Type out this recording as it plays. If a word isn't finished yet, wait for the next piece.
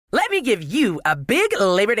me give you a big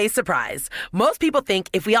Labor Day surprise. Most people think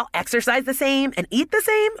if we all exercise the same and eat the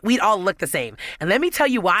same, we'd all look the same. And let me tell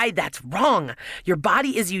you why that's wrong. Your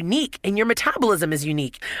body is unique and your metabolism is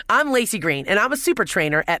unique. I'm Lacey Green and I'm a super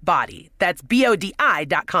trainer at Body. That's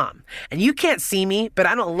BODI.com. And you can't see me, but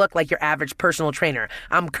I don't look like your average personal trainer.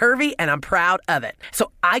 I'm curvy and I'm proud of it.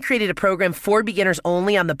 So I created a program for beginners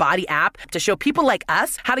only on the Body app to show people like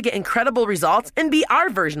us how to get incredible results and be our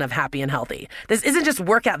version of happy and healthy. This isn't just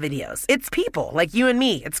workout videos. It's people like you and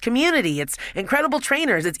me. It's community. It's incredible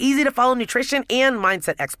trainers. It's easy to follow nutrition and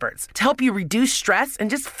mindset experts to help you reduce stress and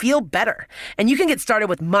just feel better. And you can get started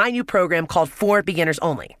with my new program called For Beginners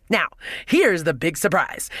Only. Now, here's the big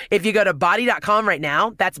surprise. If you go to body.com right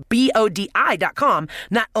now, that's BODI.com,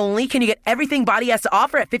 not only can you get everything Body has to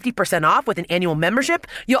offer at 50% off with an annual membership,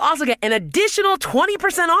 you'll also get an additional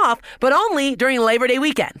 20% off, but only during Labor Day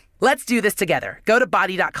weekend. Let's do this together. Go to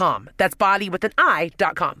body.com. That's body with an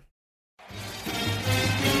I.com.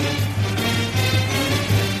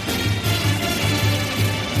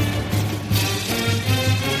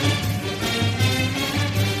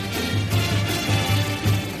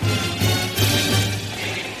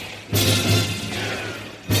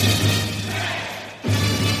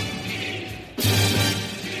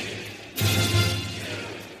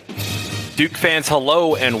 Duke fans,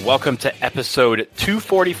 hello, and welcome to episode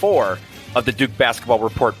 244 of the Duke Basketball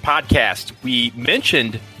Report podcast. We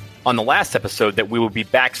mentioned on the last episode that we will be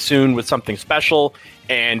back soon with something special,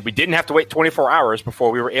 and we didn't have to wait 24 hours before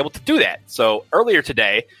we were able to do that. So earlier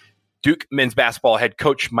today, Duke men's basketball head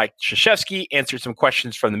coach Mike Krzyzewski answered some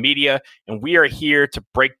questions from the media, and we are here to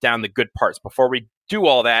break down the good parts. Before we do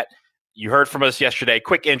all that, you heard from us yesterday.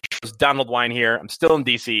 Quick intros, Donald Wine here. I'm still in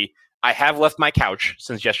D.C., I have left my couch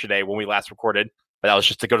since yesterday when we last recorded, but that was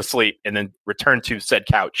just to go to sleep and then return to said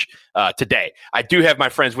couch today. I do have my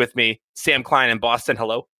friends with me, Sam Klein in Boston.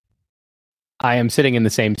 Hello. I am sitting in the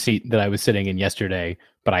same seat that I was sitting in yesterday,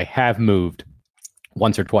 but I have moved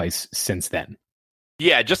once or twice since then.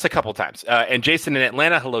 Yeah, just a couple times. And Jason in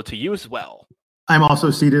Atlanta, hello to you as well. I'm also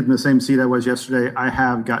seated in the same seat I was yesterday. I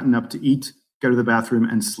have gotten up to eat, go to the bathroom,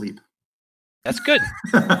 and sleep. That's good.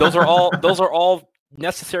 Those are all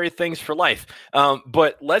necessary things for life.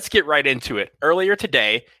 But let's get right into it. Earlier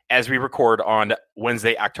today, as we record on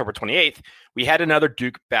Wednesday, October 28th, we had another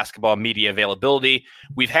Duke basketball media availability.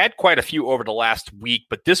 We've had quite a few over the last week,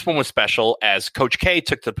 but this one was special as Coach K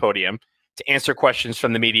took to the podium to answer questions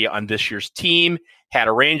from the media on this year's team, had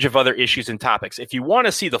a range of other issues and topics. If you want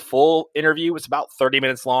to see the full interview, it's about 30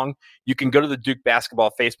 minutes long. You can go to the Duke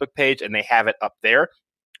basketball Facebook page and they have it up there.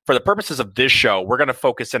 For the purposes of this show, we're going to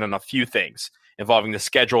focus in on a few things involving the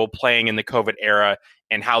schedule, playing in the COVID era,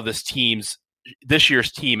 and how this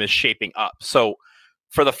year's team is shaping up. So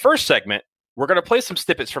for the first segment, we're going to play some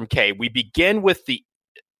snippets from Kay. We begin with the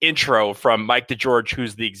intro from Mike DeGeorge,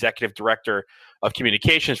 who's the executive director of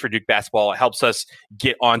communications for Duke basketball. It helps us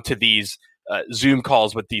get onto these Zoom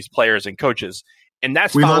calls with these players and coaches. And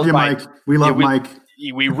that's we love you, Mike. We love Mike.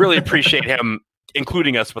 We really appreciate him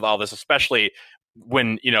including us with all this, especially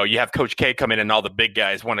when you have Coach K come in and all the big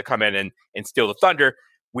guys want to come in and steal the thunder.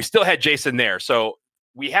 We still had Jason there. So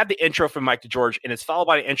we had the intro from Mike DeGeorge, and it's followed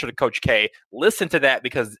by an intro to Coach K. Listen to that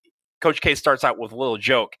because Coach K starts out with a little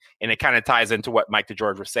joke, and it kind of ties into what Mike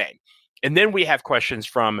DeGeorge was saying. And then we have questions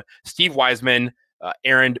from Steve Wiseman,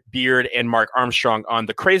 Aaron Beard, and Mark Armstrong on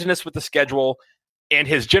the craziness with the schedule and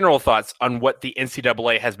his general thoughts on what the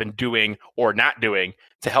NCAA has been doing or not doing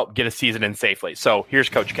to help get a season in safely. So here's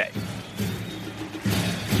Coach K.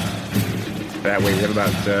 That way, we have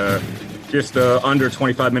about just under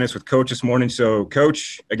 25 minutes with Coach this morning. So,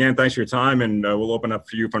 Coach, again, thanks for your time, and we'll open up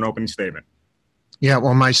for you for an opening statement. Yeah,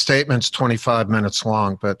 well, my statement's 25 minutes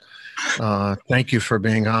long, but thank you for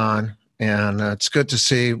being on. And it's good to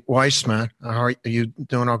see Weissman. Are you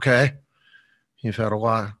doing okay? You've had a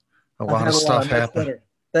lot of stuff happen.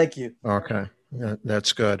 Thank you. Okay,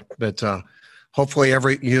 that's good. But hopefully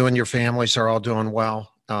you and your families are all doing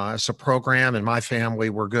well. As a program and my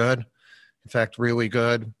family, we're good. In fact, really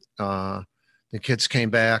good. The kids came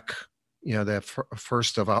back, that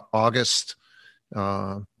 1st of August.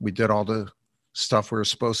 We did all the stuff we were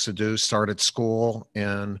supposed to do, started school.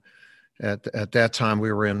 And at that time,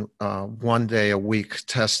 we were in 1 day a week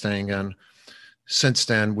testing. And since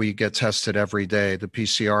then, we get tested every day, the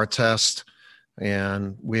PCR test.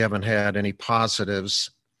 And we haven't had any positives,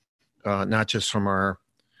 not just from our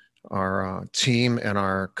team and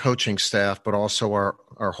our coaching staff, but also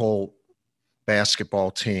our whole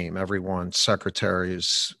basketball team, everyone,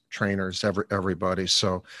 secretaries, trainers, everybody.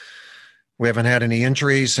 So we haven't had any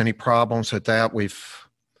injuries, any problems with that.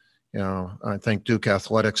 I think Duke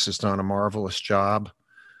Athletics has done a marvelous job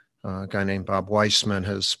A guy named Bob Weissman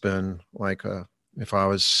has been like if I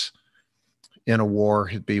was in a war,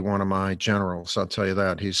 he'd be one of my generals. I'll tell you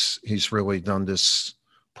that. He's really done this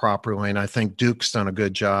properly, and I think Duke's done a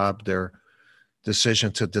good job. Their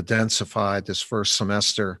decision to dedensify this first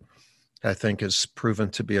semester, I think, has proven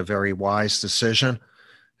to be a very wise decision.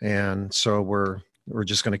 And so we're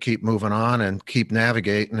just going to keep moving on and keep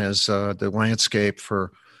navigating as the landscape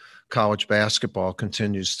for college basketball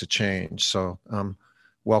continues to change. So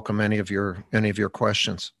welcome any of your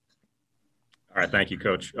questions. All right, thank you,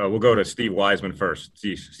 Coach. We'll go to Steve Wiseman first.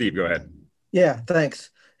 Steve, go ahead. Yeah, thanks.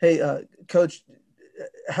 Hey, Coach,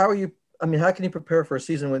 how can you prepare for a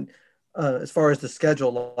season when, as far as the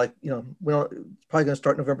schedule, like, we don't, it's probably going to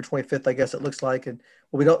start November 25th, I guess it looks like, and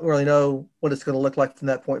we don't really know what it's going to look like from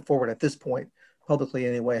that point forward at this point, publicly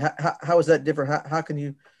anyway. How is that different? How can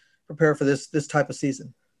you prepare for this type of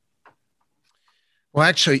season? Well,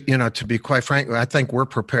 actually, to be quite frank, I think we're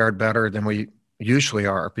prepared better than we usually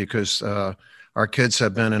are because our kids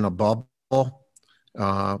have been in a bubble.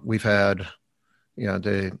 We've had,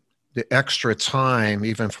 the extra time,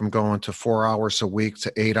 even from going to 4 hours a week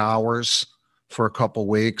to 8 hours for a couple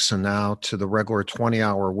weeks, and now to the regular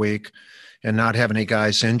 20-hour week, and not having any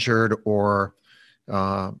guys injured or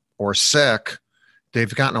sick.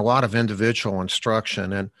 They've gotten a lot of individual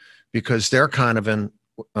instruction, and because they're kind of in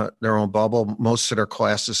their own bubble, most of their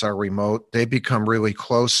classes are remote. They become really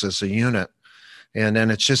close as a unit. And then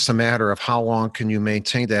it's just a matter of how long can you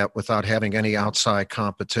maintain that without having any outside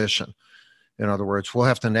competition. In other words, we'll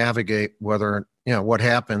have to navigate whether, what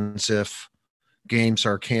happens if games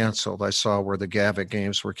are canceled. I saw where the Gavitt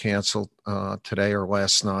games were canceled today or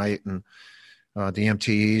last night, and the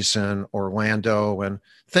MTEs in Orlando, and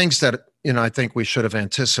things that, I think we should have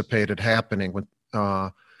anticipated happening when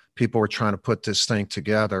people were trying to put this thing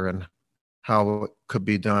together, and how it could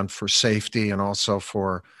be done for safety and also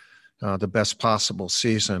for the best possible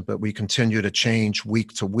season. But we continue to change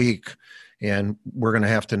week to week, and we're going to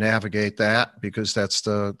have to navigate that because that's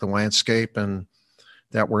the landscape and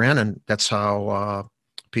that we're in, and that's how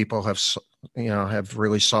people have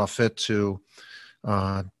really saw fit to.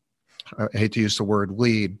 I hate to use the word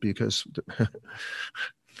lead because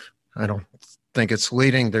I don't think it's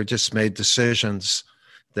leading. They just made decisions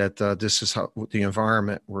that this is how the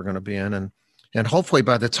environment we're going to be in, and hopefully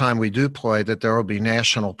by the time we do play, that there will be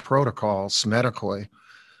national protocols medically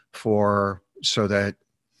so that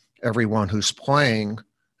everyone who's playing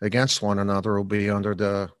against one another will be under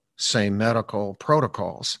the same medical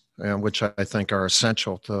protocols, and which I think are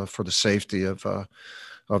essential for the safety of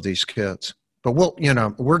these kids. But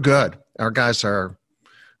we're good. Our guys are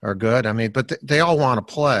good. But they all want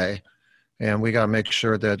to play, and we got to make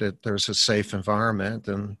sure that there's a safe environment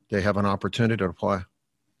and they have an opportunity to play.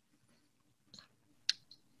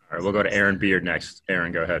 All right, we'll go to Aaron Beard next.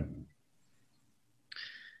 Aaron, go ahead.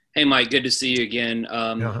 Hey, Mike, good to see you again.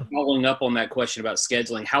 Following up on that question about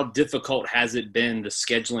scheduling, how difficult has it been, the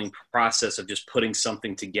scheduling process of just putting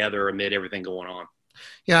something together amid everything going on?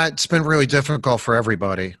 Yeah, it's been really difficult for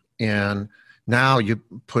everybody. And now you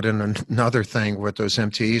put in another thing with those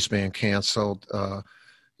MTEs being canceled.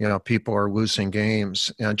 People are losing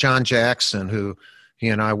games. John Jackson, who he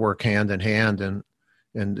and I work hand in hand in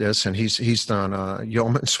this, and he's done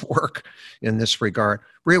yeoman's work in this regard.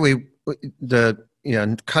 Really,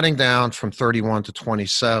 cutting down from 31 to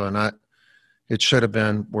 27, it should have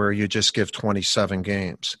been where you just give 27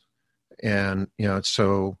 games. And,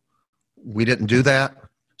 so we didn't do that.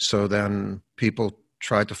 So then people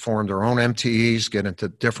tried to form their own MTEs, get into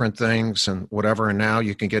different things and whatever. And now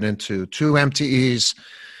you can get into 2 MTEs.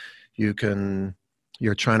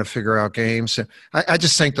 You're trying to figure out games. I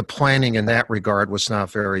just think the planning in that regard was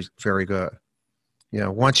not very, very good.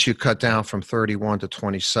 Once you cut down from 31 to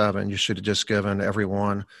 27, you should have just given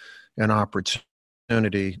everyone an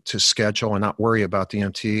opportunity to schedule and not worry about the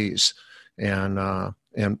MTEs.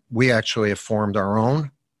 And we actually have formed our own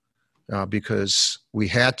because we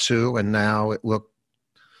had to, and now it looked,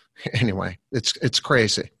 anyway, it's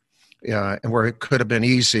crazy. And where it could have been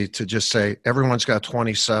easy to just say, everyone's got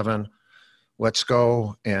 27, let's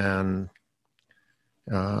go. And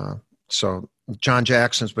so John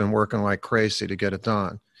Jackson's been working like crazy to get it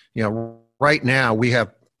done. Right now we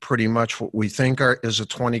have pretty much what we think is a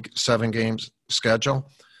 27 games schedule,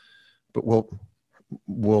 but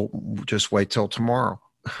we'll just wait till tomorrow.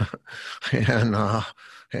 and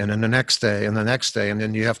then the next day and the next day, and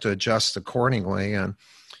then you have to adjust accordingly. And,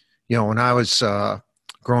 when I was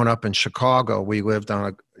growing up in Chicago, we lived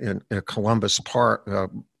in a Columbus Park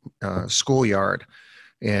schoolyard.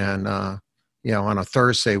 And, on a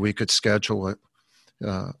Thursday, we could schedule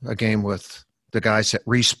a game with the guys at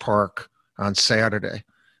Reese Park on Saturday.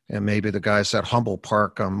 and maybe the guys at Humble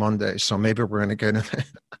Park on Monday. So maybe we're going to get in.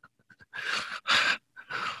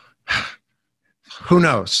 Who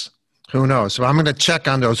knows? Who knows? So I'm going to check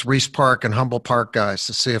on those Reese Park and Humble Park guys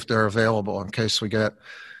to see if they're available in case we get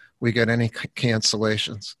any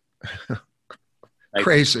cancellations.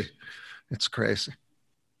 Crazy. It's crazy.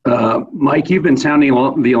 Mike, you've been sounding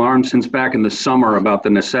the alarm since back in the summer about the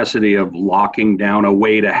necessity of locking down a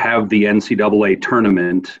way to have the NCAA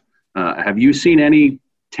tournament. Have you seen any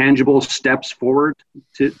tangible steps forward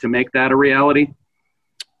to make that a reality?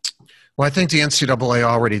 Well, I think the NCAA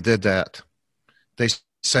already did that. They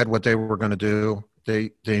said what they were going to do.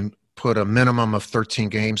 They put a minimum of 13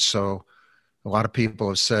 games. So a lot of people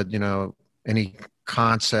have said, any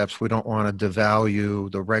concepts, we don't want to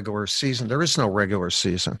devalue the regular season. There is no regular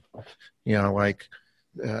season.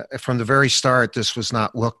 From the very start, this was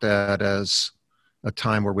not looked at as a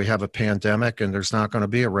time where we have a pandemic and there's not going to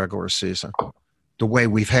be a regular season the way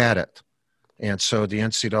we've had it. And so the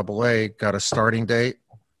NCAA got a starting date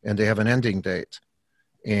and they have an ending date.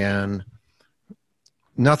 And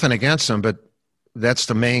nothing against them, but that's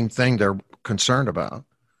the main thing they're concerned about.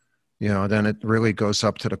 Then it really goes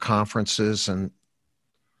up to the conferences and,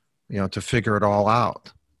 to figure it all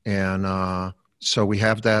out. And so we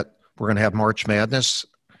have that. We're going to have March Madness.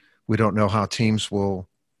 We don't know how teams will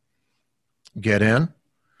get in.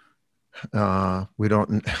 We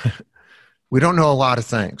don't know a lot of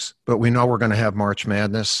things, but we know we're going to have March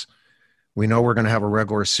Madness. We know we're going to have a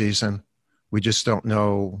regular season. We just don't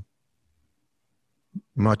know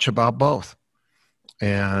much about both.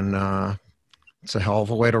 And it's a hell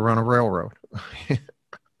of a way to run a railroad.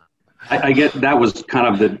 I get that was kind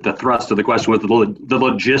of the thrust of the question was the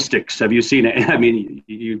logistics. Have you seen it? I mean,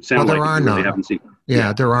 you sound like you really haven't seen it.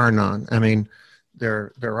 Yeah, there are none. I mean,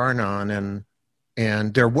 there are none,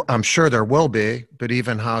 and there I'm sure there will be. But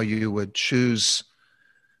even how you would choose,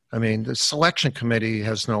 I mean, the selection committee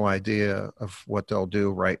has no idea of what they'll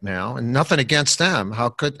do right now, and nothing against them. How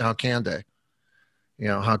can they?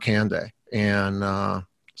 How can they? And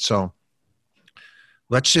so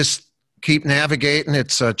let's just keep navigating.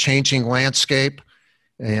 It's a changing landscape.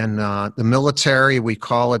 And the military, we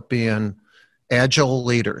call it being agile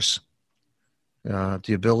leaders.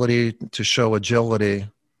 The ability to show agility.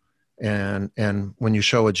 And when you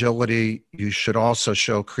show agility, you should also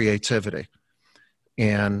show creativity.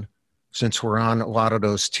 And since we're on a lot of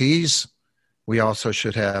those T's, we also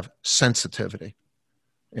should have sensitivity.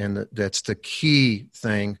 And that's the key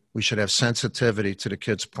thing. We should have sensitivity to the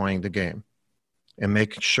kids playing the game and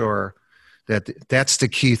making sure that that's the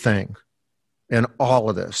key thing in all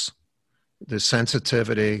of this, the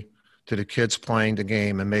sensitivity to the kids playing the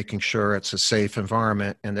game and making sure it's a safe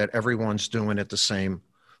environment and that everyone's doing it the same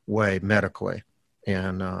way medically.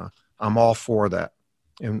 And I'm all for that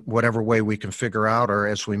in whatever way we can figure out or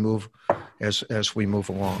as we move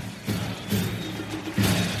along.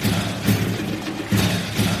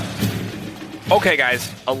 Okay, guys,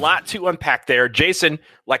 a lot to unpack there. Jason,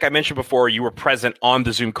 like I mentioned before, you were present on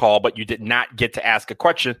the Zoom call, but you did not get to ask a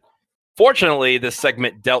question. Fortunately, this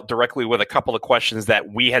segment dealt directly with a couple of questions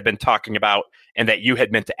that we had been talking about and that you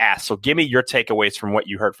had meant to ask. So give me your takeaways from what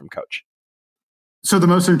you heard from Coach. So the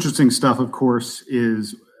most interesting stuff, of course,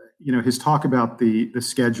 is, his talk about the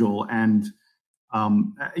schedule. And, by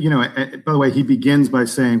the way, he begins by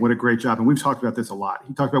saying what a great job. And we've talked about this a lot.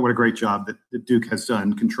 He talked about what a great job that Duke has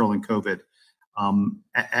done controlling COVID.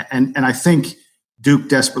 And I think Duke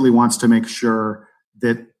desperately wants to make sure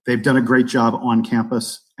that they've done a great job on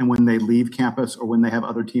campus. And when they leave campus or when they have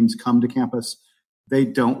other teams come to campus, they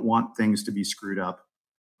don't want things to be screwed up.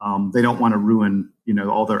 They don't want to ruin,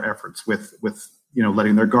 all their efforts with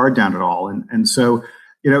letting their guard down at all. And so,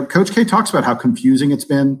 Coach K talks about how confusing it's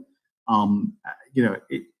been.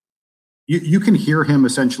 You can hear him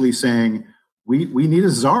essentially saying, we need a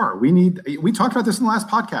czar. We talked about this in the last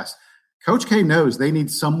podcast. Coach K knows they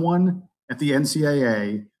need someone at the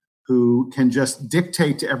NCAA who can just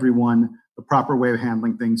dictate to everyone the proper way of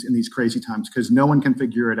handling things in these crazy times because no one can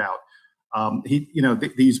figure it out.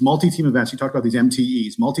 These multi-team events, he talked about these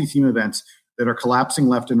MTEs, multi-team events that are collapsing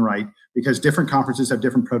left and right because different conferences have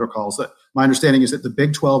different protocols. My understanding is that the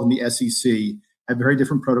Big 12 and the SEC have very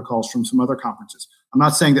different protocols from some other conferences. I'm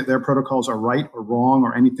not saying that their protocols are right or wrong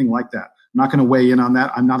or anything like that. I'm not going to weigh in on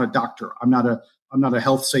that. I'm not a doctor. I'm not a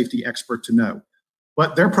health safety expert to know.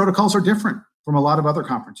 But their protocols are different from a lot of other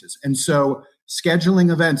conferences. And so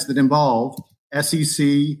scheduling events that involve SEC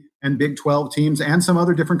and Big 12 teams and some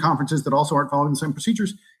other different conferences that also aren't following the same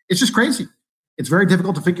procedures, it's just crazy. It's very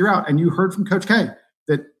difficult to figure out. And you heard from Coach K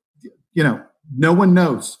that, no one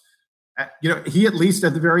knows. He at least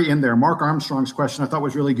at the very end there, Mark Armstrong's question I thought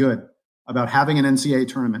was really good. about having an NCAA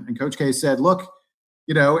tournament. And Coach K said, look,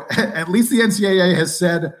 at least the NCAA has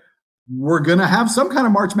said we're going to have some kind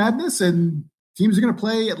of March Madness and teams are going to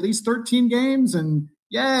play at least 13 games and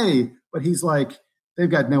yay. But he's like, they've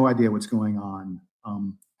got no idea what's going on.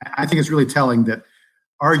 I think it's really telling that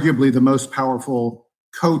arguably the most powerful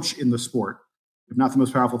coach in the sport, if not the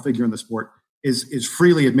most powerful figure in the sport, is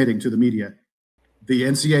freely admitting to the media, the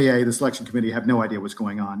NCAA, the selection committee, have no idea what's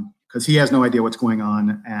going on because he has no idea what's going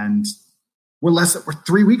on. And we're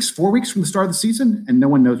 4 weeks from the start of the season, and no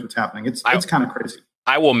one knows what's happening. It's kind of crazy.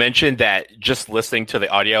 I will mention that just listening to the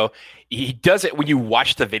audio, he does it when you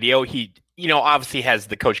watch the video. He, obviously has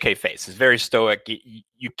the Coach K face. He's very stoic.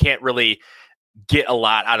 You can't really get a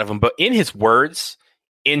lot out of him, but in his words,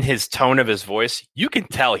 in his tone of his voice, you can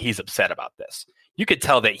tell he's upset about this. You could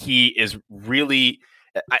tell that he is really,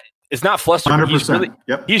 it's not flustered. 100%.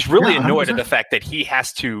 He's really 100%. Annoyed at the fact that he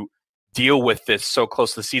has to deal with this so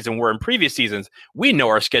close to the season, where in previous seasons, we know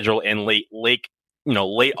our schedule in late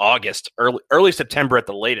August, early September at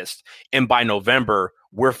the latest. And by November,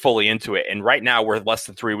 we're fully into it. And right now we're less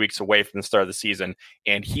than 3 weeks away from the start of the season.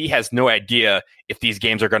 And he has no idea if these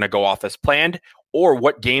games are going to go off as planned or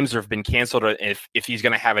what games have been canceled, or if he's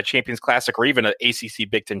going to have a Champions Classic or even an ACC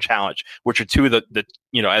Big Ten Challenge, which are two of the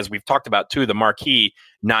as we've talked about, two of the marquee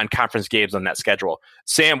non-conference games on that schedule.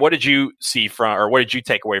 Sam, what did you see what did you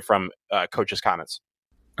take away from Coach's comments?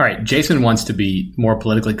 All right, Jason wants to be more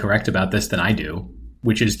politically correct about this than I do,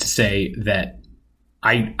 which is to say that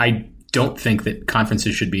I don't think that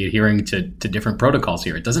conferences should be adhering to different protocols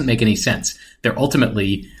here. It doesn't make any sense. They're all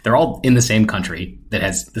in the same country that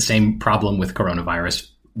has the same problem with coronavirus,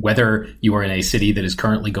 whether you are in a city that is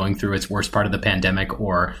currently going through its worst part of the pandemic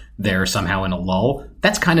or they're somehow in a lull.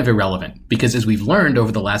 That's kind of irrelevant because, as we've learned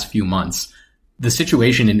over the last few months, the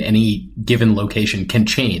situation in any given location can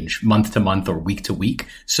change month to month or week to week.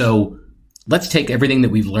 So let's take everything that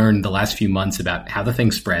we've learned the last few months about how the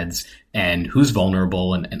thing spreads and who's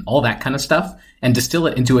vulnerable and all that kind of stuff and distill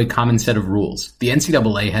it into a common set of rules. The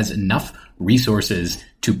NCAA has enough resources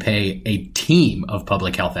to pay a team of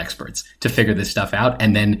public health experts to figure this stuff out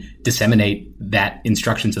and then disseminate that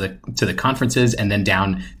instruction to the conferences and then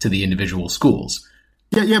down to the individual schools.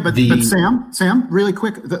 But Sam, really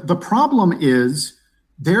quick, the problem is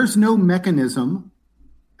there's no mechanism,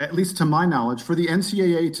 at least to my knowledge, for the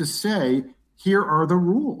NCAA to say, here are the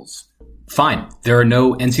rules. Fine. There are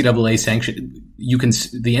no NCAA sanctions.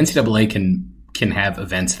 The NCAA can have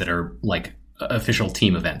events that are like official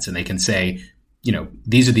team events, and they can say,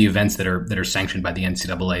 these are the events that are sanctioned by the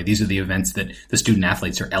NCAA. These are the events that the student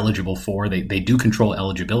athletes are eligible for. They do control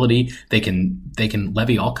eligibility. They can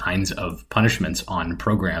levy all kinds of punishments on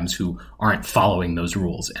programs who aren't following those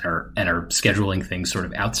rules and are scheduling things sort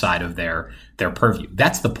of outside of their purview.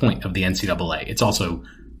 That's the point of the NCAA. It's also,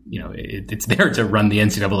 it's there to run the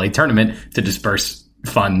NCAA tournament to disperse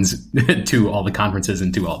funds to all the conferences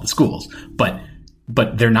and to all the schools.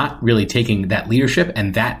 But they're not really taking that leadership,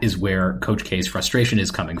 and that is where Coach K's frustration is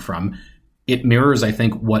coming from. It mirrors, I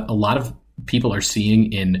think, what a lot of people are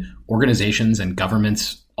seeing in organizations and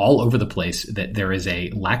governments all over the place, that there is a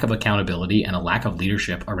lack of accountability and a lack of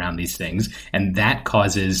leadership around these things, and that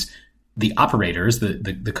causes the operators,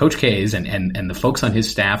 the Coach K's and the folks on his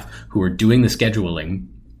staff who are doing the scheduling,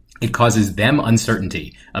 it causes them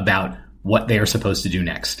uncertainty about what they are supposed to do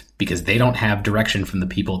next because they don't have direction from the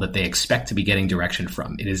people that they expect to be getting direction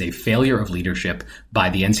from. It is a failure of leadership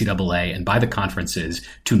by the NCAA and by the conferences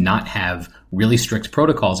to not have really strict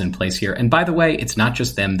protocols in place here. And by the way, it's not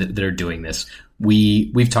just them that are doing this.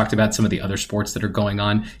 We've talked about some of the other sports that are going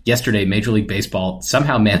on. Yesterday, Major League Baseball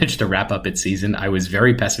somehow managed to wrap up its season. I was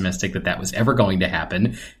very pessimistic that was ever going to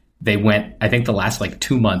happen. They went, I think, the last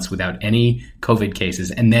 2 months without any COVID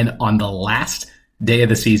cases. And then on the last day of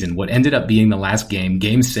the season, what ended up being the last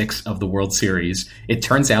game 6 of the World Series, it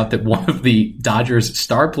turns out that one of the Dodgers'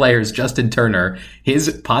 star players, Justin Turner,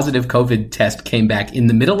 his positive COVID test came back in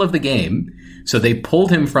the middle of the game. So they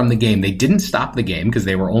pulled him from the game. They didn't stop the game because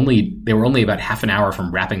they were only about half an hour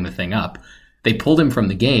from wrapping the thing up. They pulled him from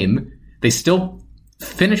the game. They still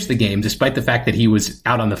finished the game despite the fact that he was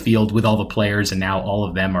out on the field with all the players and now all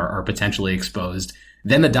of them are potentially exposed.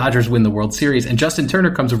 Then the Dodgers win the World Series, and Justin Turner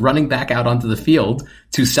comes running back out onto the field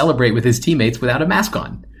to celebrate with his teammates without a mask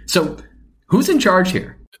on. So who's in charge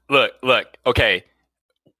here? Look, okay.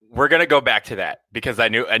 We're going to go back to that because I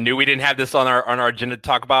knew we didn't have this on our agenda to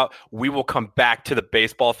talk about. We will come back to the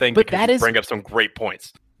baseball thing because you bring up some great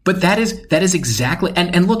points. But that is exactly,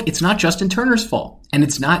 and look, it's not Justin Turner's fault, and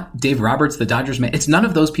it's not Dave Roberts, the Dodgers man. It's none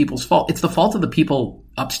of those people's fault. It's the fault of the people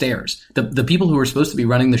upstairs, the people who are supposed to be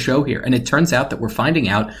running the show here. And it turns out that we're finding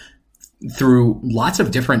out through lots of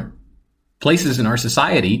different places in our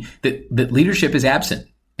society that leadership is absent.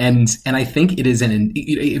 And I think it is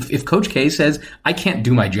if Coach K says, I can't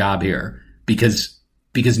do my job here because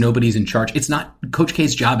nobody's in charge, it's not, Coach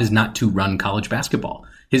K's job is not to run college basketball.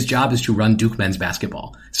 His job is to run Duke men's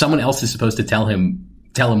basketball. Someone else is supposed to tell him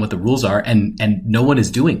what the rules are, and no one is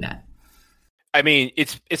doing that. I mean,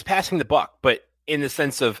 it's passing the buck, but in the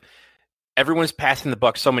sense of everyone's passing the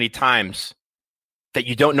buck so many times that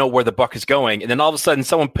you don't know where the buck is going, and then all of a sudden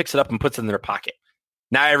someone picks it up and puts it in their pocket.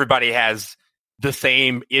 Now everybody has the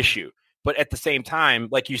same issue. But at the same time,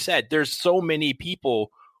 like you said, there's so many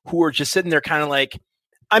people who are just sitting there kind of like,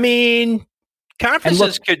 I mean,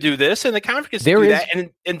 conferences could do this and the conferences could do that.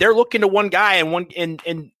 And they're looking to one guy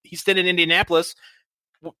and he's sitting in Indianapolis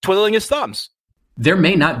twiddling his thumbs. There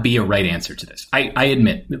may not be a right answer to this. I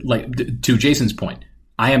admit, like to Jason's point,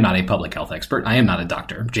 I am not a public health expert. I am not a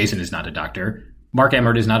doctor. Jason is not a doctor. Mark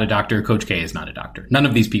Emmert is not a doctor. Coach K is not a doctor. None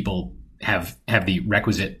of these people have the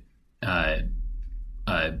requisite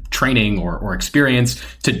training or experience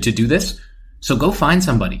to do this. So go find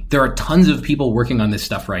somebody. There are tons of people working on this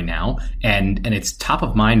stuff right now, and it's top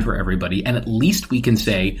of mind for everybody. And at least we can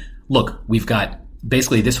say, look, we've got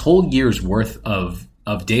basically this whole year's worth of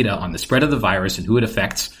data on the spread of the virus and who it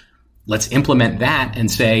affects. Let's implement that and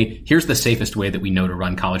say, here's the safest way that we know to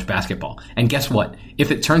run college basketball. And guess what? If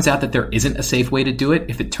it turns out that there isn't a safe way to do it,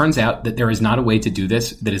 if it turns out that there is not a way to do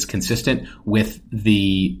this that is consistent with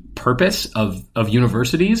the purpose of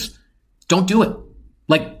universities, don't do it.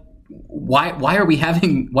 Like, why are we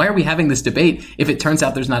having this debate if it turns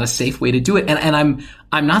out there's not a safe way to do it? And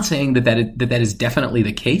I'm not saying that is definitely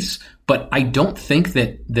the case, but I don't think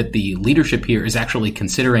that the leadership here is actually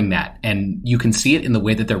considering that. And you can see it in the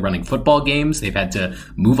way that they're running football games. They've had to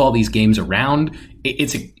move all these games around.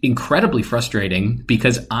 It's incredibly frustrating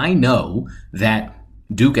because I know that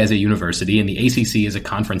Duke as a university and the ACC as a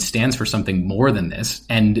conference stands for something more than this.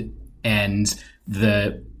 And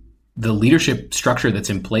the leadership structure that's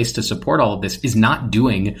in place to support all of this is not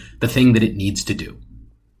doing the thing that it needs to do.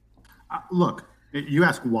 Look, you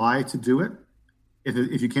ask why to do it.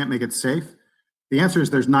 If you can't make it safe, the answer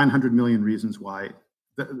is there's 900 million reasons why.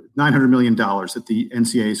 $900 million that the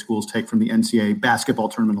NCAA schools take from the NCAA basketball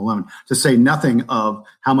tournament alone, to say nothing of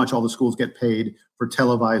how much all the schools get paid for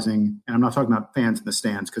televising. And I'm not talking about fans in the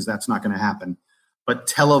stands because that's not going to happen. But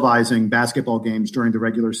televising basketball games during the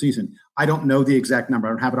regular season. I don't know the exact number.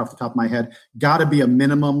 I don't have it off the top of my head. Got to be a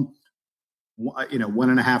minimum,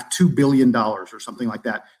 $1.5–2 billion or something like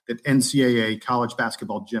that NCAA college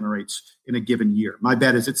basketball generates in a given year. My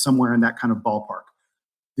bet is it's somewhere in that kind of ballpark.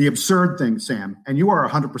 The absurd thing, Sam, and you are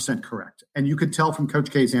 100% correct, and you could tell from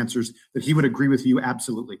Coach K's answers that he would agree with you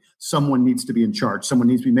absolutely. Someone needs to be in charge. Someone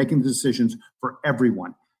needs to be making the decisions for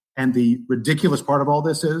everyone. And the ridiculous part of all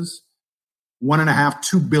this is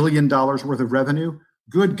 $1.5–2 billion worth of revenue.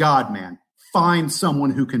 Good God, man, find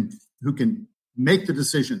someone who can make the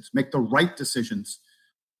decisions, make the right decisions,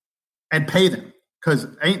 and pay them. Because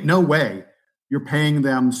ain't no way you're paying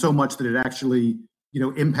them so much that it actually,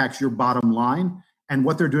 impacts your bottom line. And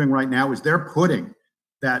what they're doing right now is they're putting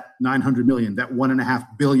that $900 million, that $1.5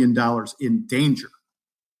 billion in danger.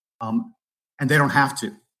 And they don't have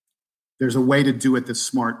to. There's a way to do it that's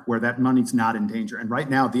smart where that money's not in danger. And right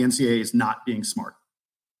now, the NCAA is not being smart.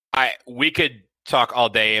 We could talk all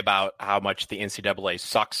day about how much the NCAA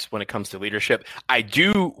sucks when it comes to leadership. I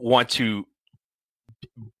do want to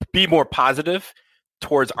be more positive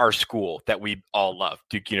towards our school that we all love,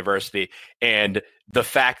 Duke University. And the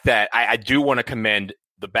fact that I do want to commend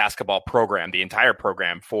the basketball program, the entire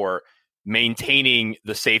program, for maintaining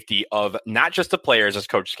the safety of not just the players, as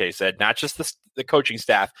Coach K said, not just the coaching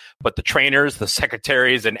staff, but the trainers, the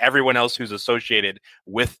secretaries, and everyone else who's associated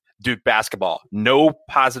with Duke basketball. No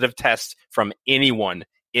positive tests from anyone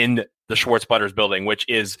in the Schwartz Butters building, which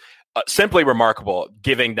is simply remarkable,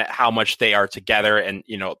 given that how much they are together, and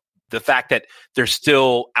the fact that there's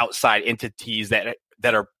still outside entities that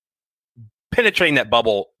are penetrating that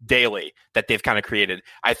bubble daily that they've kind of created,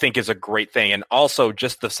 I think is a great thing. And also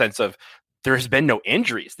just the sense of there has been no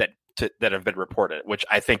injuries that have been reported, which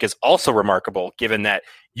I think is also remarkable, given that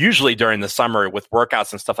usually during the summer with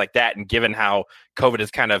workouts and stuff like that, and given how COVID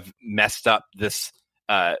has kind of messed up this,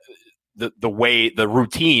 the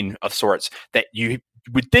routine of sorts, that you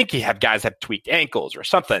would think you have guys have tweaked ankles or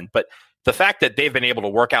something, but the fact that they've been able to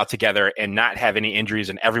work out together and not have any injuries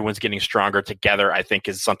and everyone's getting stronger together, I think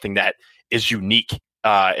is something that is unique.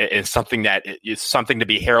 It's something that is something to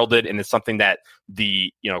be heralded, and it's something that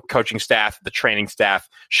the coaching staff, the training staff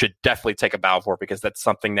should definitely take a bow for, because that's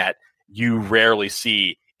something that you rarely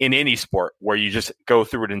see in any sport, where you just go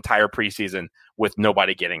through an entire preseason with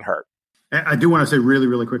nobody getting hurt. I do want to say really,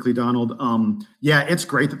 really quickly, Donald. Yeah, it's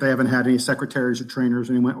great that they haven't had any secretaries or trainers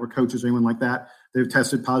or coaches or anyone like that that have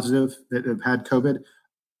tested positive, that have had COVID.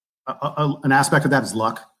 An aspect of that is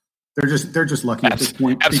luck. They're just lucky at this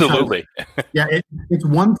point. Absolutely. Because, yeah, it's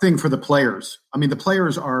one thing for the players. I mean, the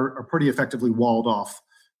players are pretty effectively walled off,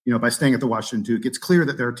 by staying at the Washington Duke. It's clear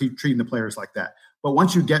that they're treating the players like that. But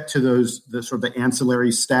once you get to the sort of the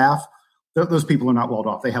ancillary staff, those people are not walled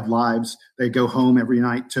off. They have lives. They go home every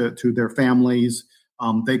night to their families.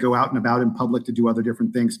 They go out and about in public to do other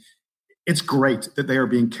different things. It's great that they are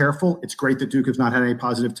being careful. It's great that Duke has not had any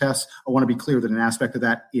positive tests. I want to be clear that an aspect of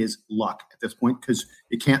that is luck at this point because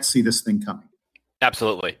you can't see this thing coming.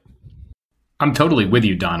 Absolutely. I'm totally with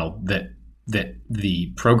you, Donald, that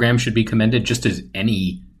the program should be commended just as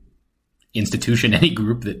any institution, any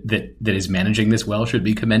group that is managing this well should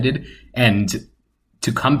be commended. And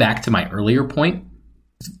to come back to my earlier point,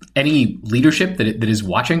 any leadership that is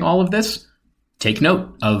watching all of this, take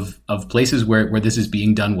note of places where this is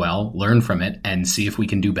being done well, learn from it, and see if we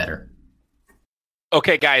can do better.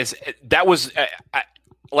 Okay, guys, that was,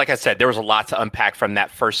 like I said, there was a lot to unpack from that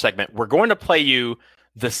first segment. We're going to play you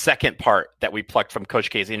the second part that we plucked from Coach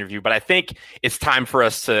K's interview, but I think it's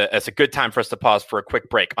a good time for us to pause for a quick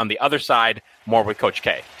break. On the other side, more with Coach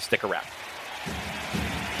K. Stick around.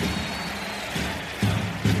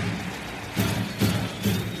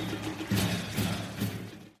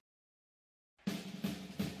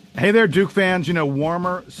 Hey there, Duke fans.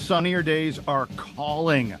 Warmer, sunnier days are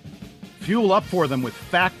calling. Fuel up for them with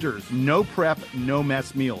Factor's no prep, no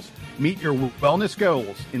mess meals. Meet your wellness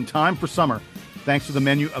goals in time for summer thanks to the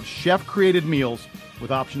menu of chef-created meals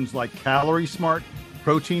with options like Calorie Smart,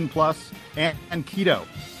 Protein Plus, and Keto.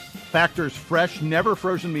 Factor's fresh, never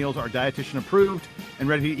frozen meals are dietitian approved and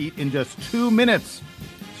ready to eat in just 2 minutes.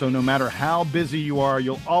 So no matter how busy you are,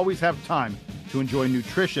 you'll always have time to enjoy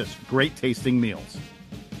nutritious, great-tasting meals.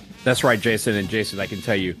 That's right, Jason. And Jason, I can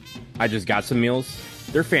tell you, I just got some meals.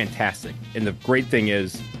 They're fantastic. And the great thing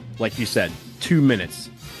is, like you said, 2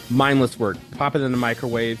 minutes. Mindless work. Pop it in the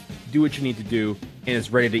microwave, do what you need to do, and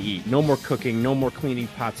it's ready to eat. No more cooking, no more cleaning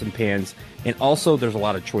pots and pans. And also, there's a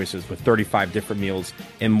lot of choices with 35 different meals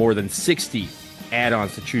and more than 60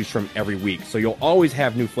 add-ons to choose from every week. So you'll always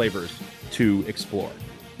have new flavors to explore.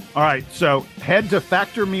 All right, so head to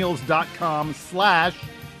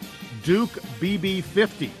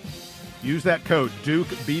factormeals.com/DukeBB50. Use that code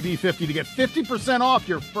DukeBB50 to get 50% off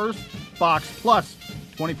your first box plus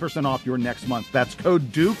 20% off your next month. That's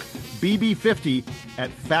code DukeBB50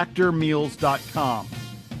 at factormeals.com.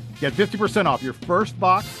 Get 50% off your first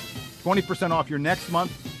box, 20% off your next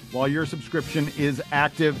month while your subscription is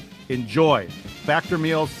active. Enjoy Factor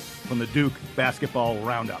Meals from the Duke Basketball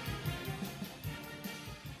Roundup.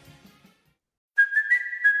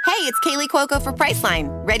 Hey, it's Kaylee Cuoco for Priceline.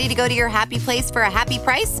 Ready to go to your happy place for a happy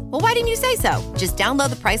price? Well, why didn't you say so? Just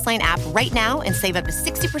download the Priceline app right now and save up to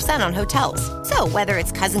 60% on hotels. So whether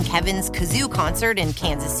it's Cousin Kevin's Kazoo Concert in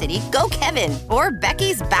Kansas City, go Kevin, or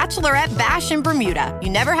Becky's Bachelorette Bash in Bermuda,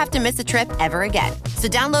 you never have to miss a trip ever again. So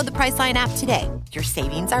download the Priceline app today. Your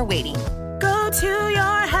savings are waiting. Go to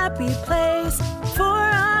your happy place for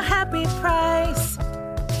a happy price.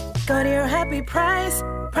 Go to your happy price,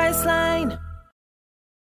 Priceline.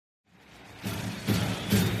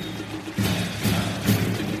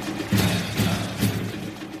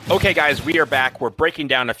 Okay, guys, we are back. We're breaking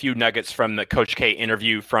down a few nuggets from the Coach K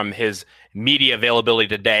interview from his media availability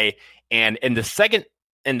today. And in the second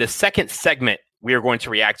segment we are going to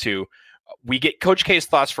react to, we get Coach K's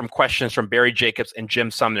thoughts from questions from Barry Jacobs and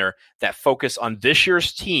Jim Sumner that focus on this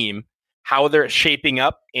year's team, how they're shaping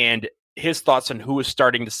up, and his thoughts on who is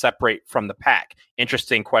starting to separate from the pack.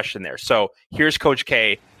 Interesting question there. So here's Coach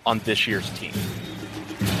K on this year's team.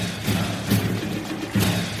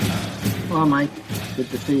 Well, Mike, good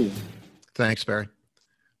to see you. Thanks, Barry.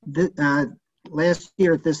 Last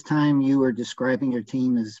year at this time, you were describing your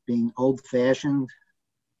team as being old-fashioned.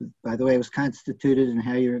 By the way, it was constituted and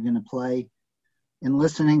how you were going to play. And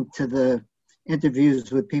listening to the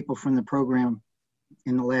interviews with people from the program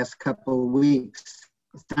in the last couple of weeks,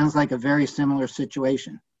 it sounds like a very similar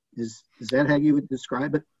situation. Is that how you would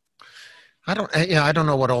describe it? I don't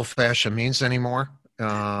know what old-fashioned means anymore.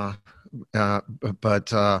 But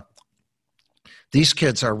these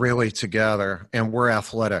kids are really together, and we're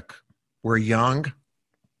athletic. We're young.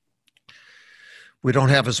 We don't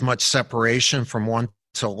have as much separation from 1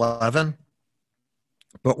 to 11,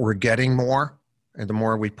 but we're getting more, and the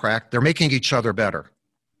more we practice, they're making each other better.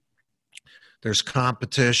 There's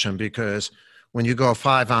competition because when you go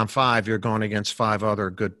 5-on-5, you're going against 5 other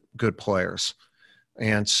good players.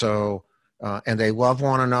 And so, and they love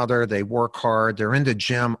one another. They work hard. They're in the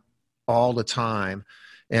gym all the time.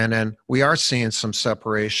 And then we are seeing some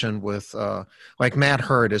separation with, like Matt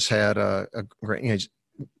Hurt has had a great,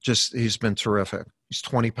 he's been terrific. He's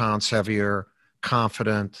 20 pounds heavier,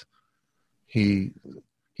 confident. He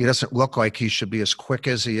doesn't look like he should be as quick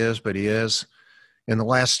as he is, but he is. In the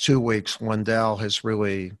last 2 weeks, Wendell has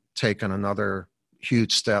really taken another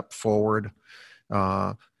huge step forward.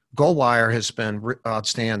 Goldwire has been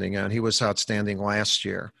outstanding, and he was outstanding last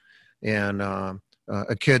year. And a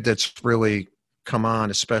kid that's really come on,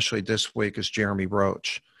 especially this week, is Jeremy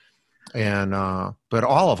Roach. And but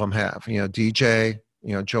all of them have, DJ,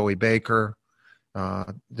 Joey Baker,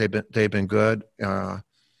 they've been good.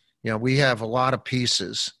 We have a lot of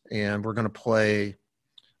pieces, and we're going to play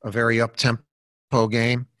a very up-tempo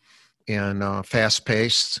game and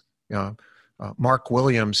fast-paced. Mark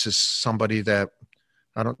Williams is somebody that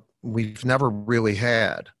we've never really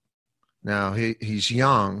had. Now he's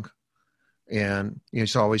young, and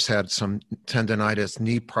he's always had some tendonitis,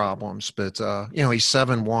 knee problems, but he's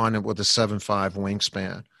 7'1" and with a 7'5"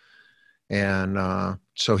 wingspan, and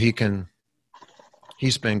so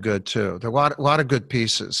he's been good too. There are a lot of good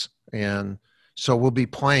pieces, and so we'll be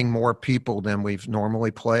playing more people than we've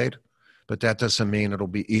normally played, but that doesn't mean it'll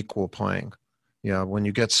be equal playing. When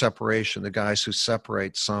you get separation, the guys who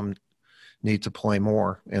separate, some need to play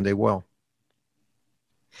more, and they will.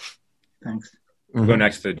 Thanks. We'll go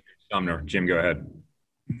next to Sumner. Jim, go ahead.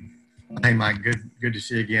 Hey, Mike. Good to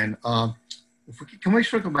see you again. Can we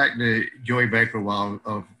circle back to Joey Baker a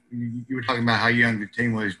while? You were talking about how young the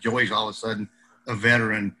team was. Joey's all of a sudden a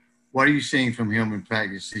veteran. What are you seeing from him in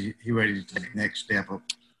practice? Is he ready to take the next step up?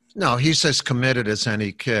 No, he's as committed as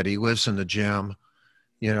any kid. He lives in the gym.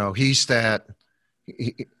 He's that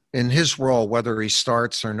in his role, whether he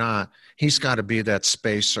starts or not, he's got to be that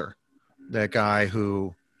spacer, that guy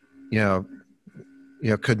who,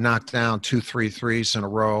 could knock down 2-3 threes in a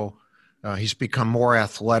row. He's become more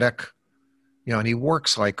athletic, and he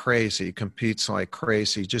works like crazy. He competes like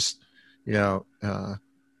crazy. Just,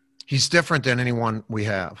 he's different than anyone we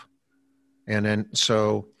have. And then,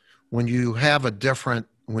 so when you're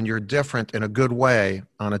different in a good way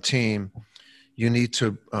on a team, you need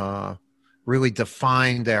to really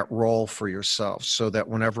define that role for yourself so that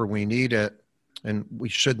whenever we need it, and we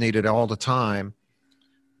should need it all the time,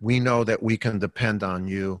 we know that we can depend on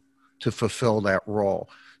you to fulfill that role.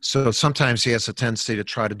 So sometimes he has a tendency to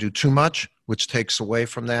try to do too much, which takes away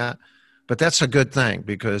from that. But that's a good thing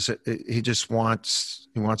because he just wants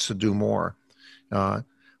to do more.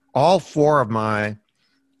 All four of my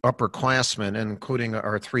upperclassmen, including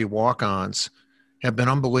our 3 walk-ons, have been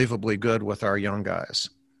unbelievably good with our young guys.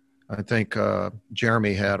 I think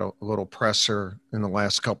Jeremy had a little presser in the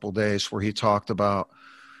last couple of days where he talked about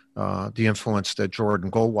the influence that Jordan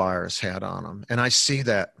Goldwire has had on him. And I see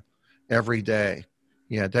that every day.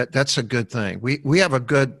 Yeah, that's a good thing. We have a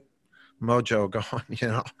good mojo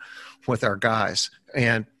going, with our guys.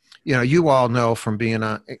 And, you all know from being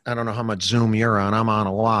on, I don't know how much Zoom you're on. I'm on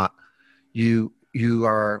a lot. You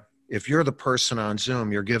are, if you're the person on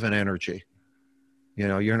Zoom, you're giving energy.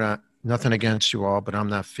 You're not, nothing against you all, but I'm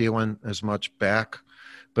not feeling as much back.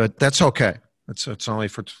 But that's okay. It's only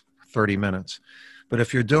for 30 minutes. But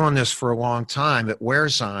if you're doing this for a long time, it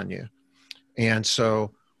wears on you. And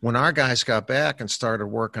so when our guys got back and started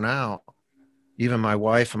working out, even my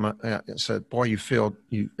wife said, "Boy, you feel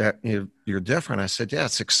you're different." I said, "Yeah,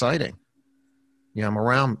 it's exciting. I'm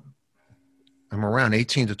around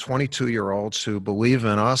 18 to 22-year-olds who believe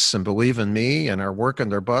in us and believe in me and are working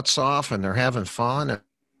their butts off and they're having fun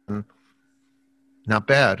and not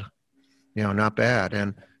bad, not bad."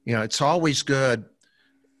 And it's always good.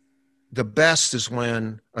 The best is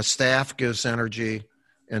when a staff gives energy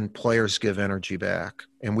and players give energy back,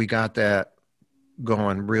 and we got that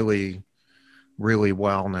going really, really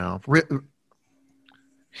well now.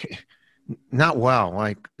 Not well,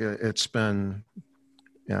 like it's been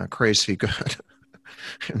crazy good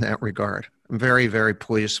in that regard. I'm very, very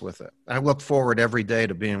pleased with it. I look forward every day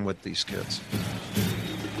to being with these kids.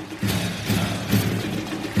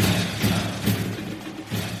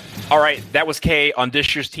 All right, that was Kay on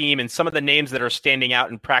this year's team and some of the names that are standing out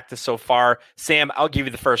in practice so far. Sam, I'll give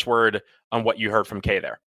you the first word on what you heard from Kay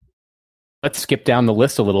there. Let's skip down the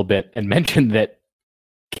list a little bit and mention that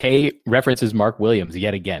Kay references Mark Williams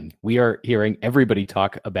yet again. We are hearing everybody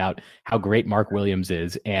talk about how great Mark Williams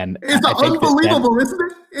is, and it's unbelievable, isn't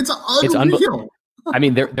it? It's unreal. I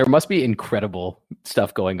mean, there must be incredible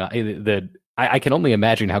stuff going on. I can only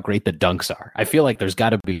imagine how great the dunks are. I feel like there's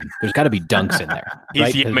got to be dunks in there. He's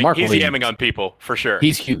right? He's yamming on people for sure.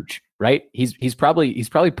 He's huge, right? He's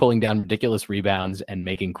probably pulling down ridiculous rebounds and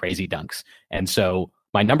making crazy dunks. And so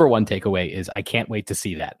my number one takeaway is I can't wait to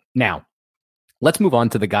see that. Now, let's move on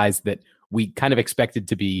to the guys that we kind of expected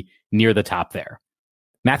to be near the top there.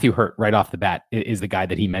 Matthew Hurt, right off the bat, is the guy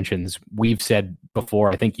that he mentions. We've said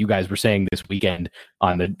before, I think you guys were saying this weekend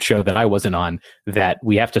on the show that I wasn't on, that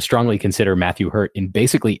we have to strongly consider Matthew Hurt in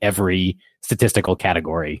basically every statistical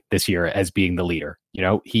category this year as being the leader. You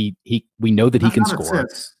know, we know that he can score.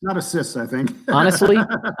 Not assists, I think. honestly,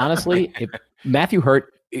 if Matthew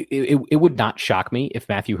Hurt, it would not shock me if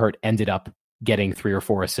Matthew Hurt ended up getting 3 or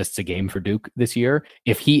 4 assists a game for Duke this year.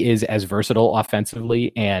 If he is as versatile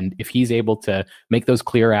offensively, and if he's able to make those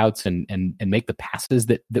clear outs and make the passes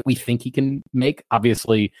that we think he can make,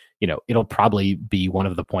 obviously, you know, it'll probably be one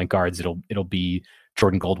of the point guards. It'll be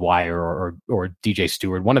Jordan Goldwire or DJ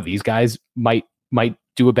Stewart. One of these guys might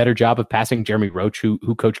do a better job of passing. Jeremy Roach, who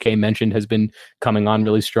Coach K mentioned has been coming on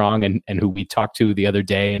really strong and who we talked to the other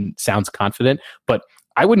day and sounds confident, but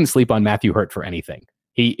I wouldn't sleep on Matthew Hurt for anything.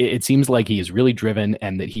 It seems like he is really driven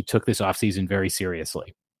and that he took this offseason very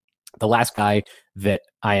seriously. The last guy that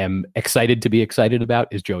I am excited to be excited about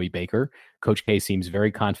is Joey Baker. Coach K seems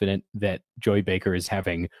very confident that Joey Baker is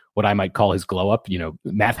having what I might call his glow up. You know,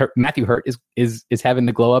 Matthew Hurt is having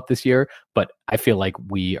the glow up this year, but I feel like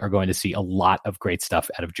we are going to see a lot of great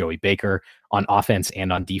stuff out of Joey Baker on offense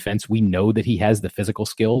and on defense. We know that he has the physical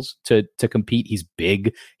skills to compete. He's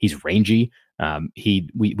big, he's rangy.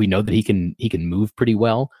 We know that he can move pretty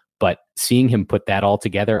well, but seeing him put that all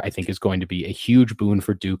together, I think is going to be a huge boon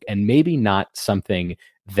for Duke, and maybe not something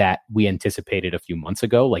that we anticipated a few months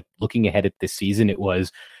ago. Like looking ahead at this season, it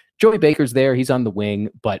was Joey Baker's there, he's on the wing,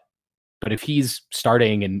 but if he's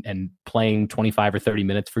starting and playing 25 or 30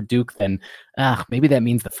 minutes for Duke, then maybe that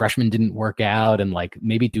means the freshman didn't work out, and like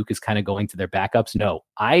maybe Duke is kind of going to their backups. No,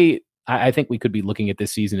 I think we could be looking at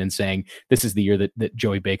this season and saying this is the year that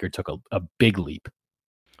Joey Baker took a big leap.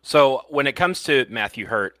 So when it comes to Matthew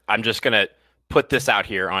Hurt, I'm just going to put this out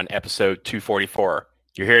here on episode 244.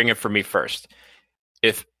 You're hearing it from me first.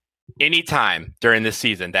 If any time during this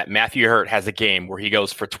season that Matthew Hurt has a game where he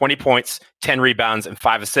goes for 20 points, 10 rebounds, and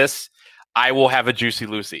 5 assists, I will have a Juicy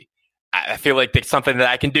Lucy. I feel like that's something that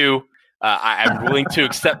I can do. I'm willing to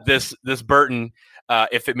accept this burden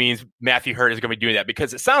if it means Matthew Hurt is going to be doing that,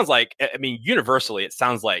 because it sounds like, I mean, universally, it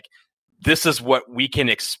sounds like this is what we can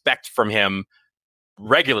expect from him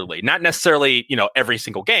regularly, not necessarily, you know, every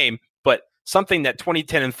single game, but something that 20,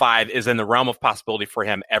 10, and 5 is in the realm of possibility for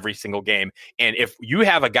him every single game. And if you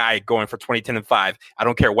have a guy going for 20, 10, and 5, I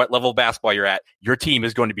don't care what level of basketball you're at, your team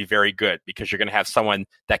is going to be very good because you're going to have someone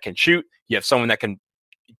that can shoot, you have someone that can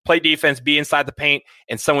play defense, be inside the paint,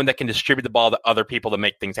 and someone that can distribute the ball to other people to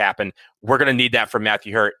make things happen. We're going to need that from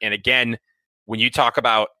Matthew Hurt. And again, when you talk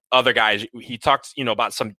about other guys, he talks, you know,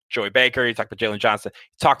 about some Joey Baker, he talked about Jalen Johnson,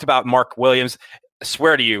 he talked about Mark Williams. I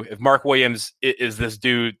swear to you, if Mark Williams is this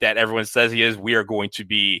dude that everyone says he is, we are going to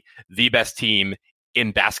be the best team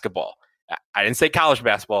in basketball. I didn't say college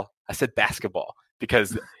basketball. I said basketball,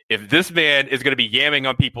 because if this man is going to be yamming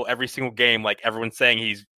on people every single game, like everyone's saying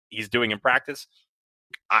he's doing in practice,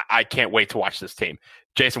 I can't wait to watch this team.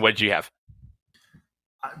 Jason, what did you have?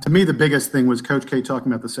 To me, the biggest thing was Coach K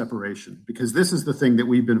talking about the separation, because this is the thing that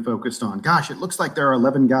we've been focused on. Gosh, it looks like there are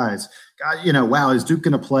 11 guys. God, you know, wow, is Duke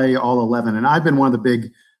going to play all 11? And I've been one of the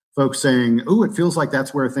big folks saying, oh, it feels like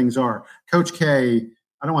that's where things are. Coach K,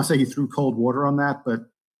 I don't want to say he threw cold water on that, but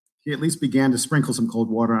he at least began to sprinkle some cold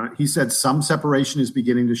water on it. He said some separation is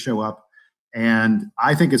beginning to show up. And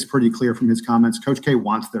I think it's pretty clear from his comments, Coach K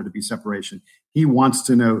wants there to be separation. He wants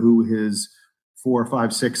to know who his 4,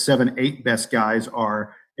 5, 6, 7, 8 best guys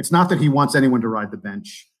are. It's not that he wants anyone to ride the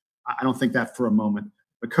bench. I don't think that for a moment.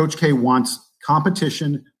 But Coach K wants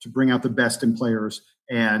competition to bring out the best in players,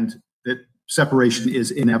 and that separation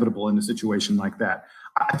is inevitable in a situation like that.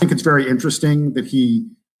 I think it's very interesting that he,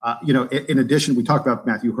 in addition, we talked about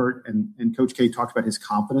Matthew Hurt, and Coach K talked about his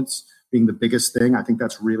confidence being the biggest thing. I think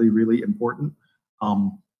that's really, really important.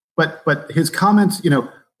 But his comments,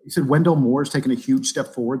 he said Wendell Moore's taken a huge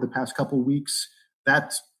step forward the past couple of weeks.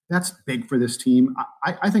 That's big for this team.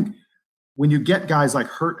 I think when you get guys like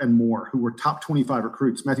Hurt and Moore, who were top 25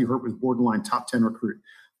 recruits, Matthew Hurt was borderline top 10 recruit,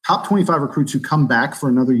 top 25 recruits who come back for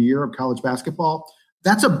another year of college basketball,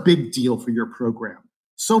 that's a big deal for your program.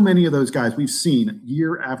 So many of those guys we've seen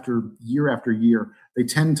year after year after year, they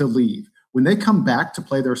tend to leave. When they come back to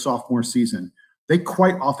play their sophomore season, they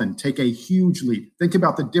quite often take a huge leap. Think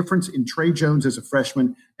about the difference in Trey Jones as a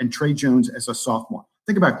freshman and Trey Jones as a sophomore.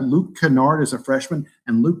 Think about Luke Kennard as a freshman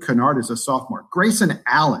and Luke Kennard as a sophomore. Grayson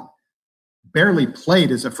Allen barely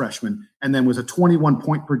played as a freshman and then was a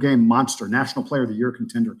 21-point-per-game monster, National Player of the Year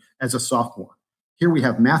contender as a sophomore. Here we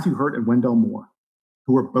have Matthew Hurt and Wendell Moore,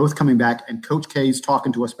 who are both coming back, and Coach K is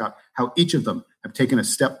talking to us about how each of them have taken a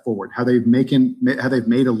step forward, how they've made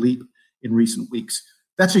a leap in recent weeks.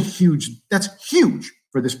 That's huge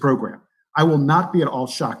for this program. I will not be at all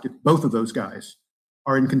shocked if both of those guys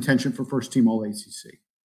are in contention for first team All ACC.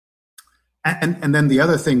 And then the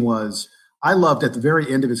other thing was, I loved at the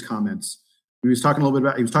very end of his comments, he was talking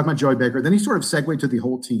about Joey Baker. Then he sort of segued to the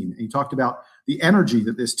whole team. And he talked about the energy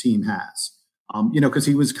that this team has. Because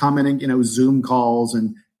he was commenting, Zoom calls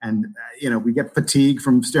and we get fatigue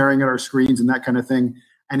from staring at our screens and that kind of thing.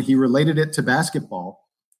 And he related it to basketball.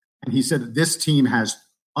 And he said that this team has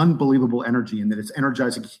unbelievable energy and that it's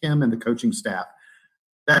energizing him and the coaching staff.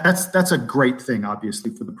 That's a great thing,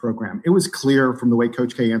 obviously, for the program. It was clear from the way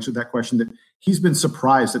Coach K answered that question that he's been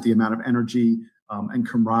surprised at the amount of energy and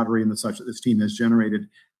camaraderie and the such that this team has generated.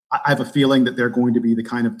 I have a feeling that they're going to be the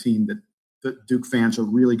kind of team that Duke fans are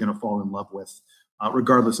really going to fall in love with,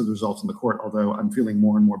 regardless of the results in the court, although I'm feeling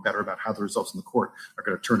more and more better about how the results in the court are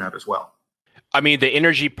going to turn out as well. I mean, the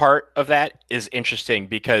energy part of that is interesting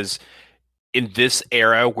because in this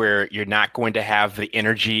era where you're not going to have the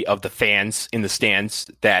energy of the fans in the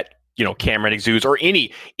stands that, Cameron exudes, or any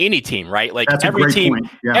team, right? Like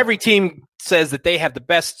every team says that they have the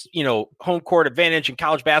best, home court advantage in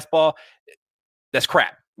college basketball. That's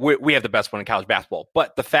crap. We have the best one in college basketball.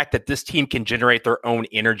 But the fact that this team can generate their own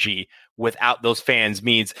energy without those fans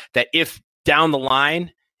means that if down the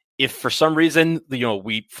line, if for some reason,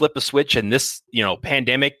 we flip a switch and this,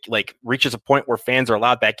 pandemic reaches a point where fans are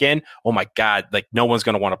allowed back in, oh my God, no one's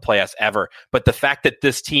going to want to play us ever. But the fact that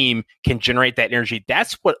this team can generate that energy,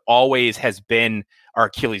 that's what always has been our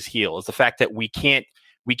Achilles heel, is the fact that we can't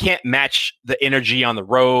match the energy on the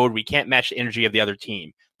road. We can't match the energy of the other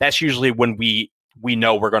team. That's usually when we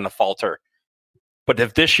know we're going to falter. But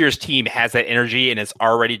if this year's team has that energy and it's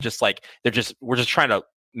already just we're just trying to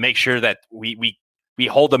make sure that we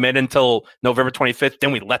hold them in until November 25th,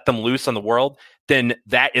 then we let them loose on the world, then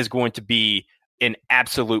that is going to be an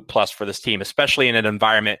absolute plus for this team, especially in an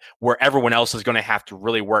environment where everyone else is going to have to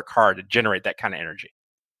really work hard to generate that kind of energy.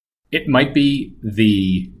 It might be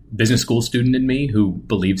the business school student in me who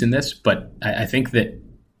believes in this, but I think that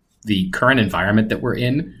the current environment that we're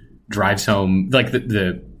in drives home,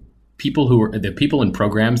 the people in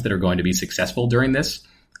programs that are going to be successful during this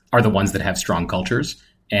are the ones that have strong cultures.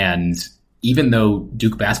 And even though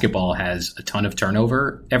Duke basketball has a ton of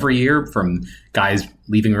turnover every year, from guys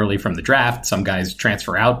leaving early from the draft, some guys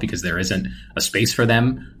transfer out because there isn't a space for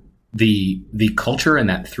them, the culture and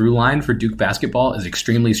that through line for Duke basketball is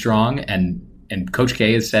extremely strong. And Coach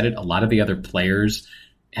K has said it. A lot of the other players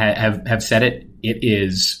have said it. It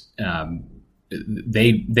is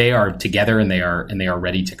they are together and they are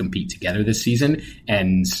ready to compete together this season.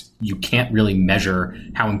 And you can't really measure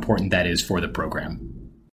how important that is for the program.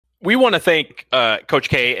 We want to thank Coach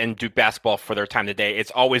K and Duke basketball for their time today.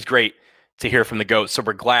 It's always great to hear from the GOAT. So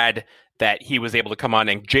we're glad that he was able to come on.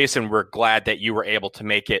 And Jason, we're glad that you were able to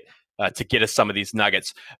make it to get us some of these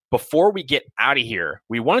nuggets. Before we get out of here,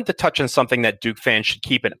 we wanted to touch on something that Duke fans should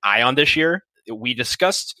keep an eye on this year. We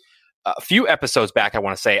discussed a few episodes back, I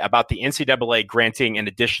want to say, about the NCAA granting an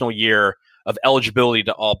additional year of eligibility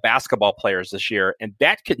to all basketball players this year. And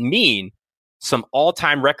that could mean some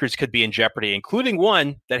all-time records could be in jeopardy, including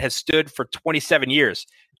one that has stood for 27 years.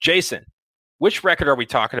 Jason, which record are we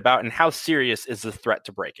talking about, and how serious is the threat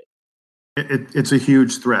to break it? It's a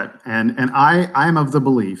huge threat. And I am of the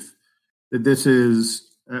belief that this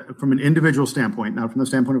is, from an individual standpoint, not from the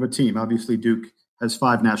standpoint of a team. Obviously, Duke has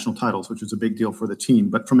 5 national titles, which is a big deal for the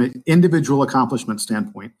team. But from an individual accomplishment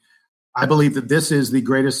standpoint, I believe that this is the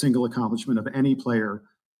greatest single accomplishment of any player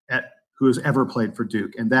who has ever played for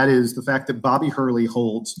Duke. And that is the fact that Bobby Hurley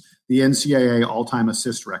holds the NCAA all-time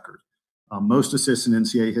assist record. Most assists in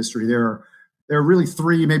NCAA history. There are really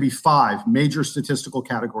 3, maybe 5 major statistical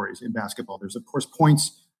categories in basketball. There's, of course,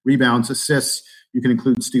 points, rebounds, assists. You can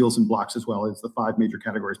include steals and blocks as well as the 5 major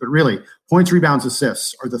categories. But really, points, rebounds,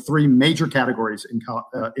 assists are the 3 major categories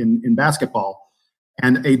in basketball.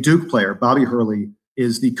 And a Duke player, Bobby Hurley,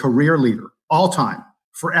 is the career leader, all-time,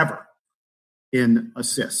 forever, in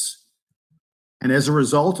assists. And as a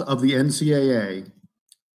result of the NCAA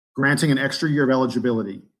granting an extra year of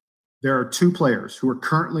eligibility, there are 2 players who are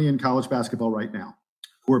currently in college basketball right now,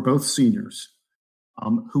 who are both seniors,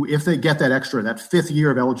 who, if they get that 5th year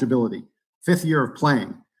of eligibility, 5th year of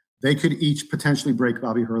playing, they could each potentially break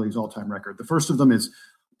Bobby Hurley's all-time record. The first of them is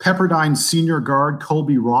Pepperdine senior guard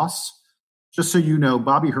Colby Ross. Just so you know,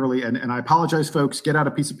 Bobby Hurley, and I apologize, folks, get out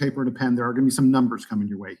a piece of paper and a pen. There are going to be some numbers coming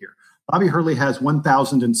your way here. Bobby Hurley has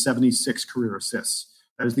 1,076 career assists.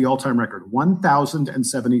 That is the all-time record,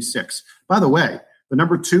 1,076. By the way, the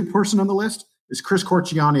number 2 person on the list is Chris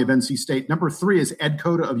Corchiani of NC State. Number 3 is Ed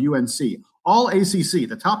Cota of UNC. All ACC,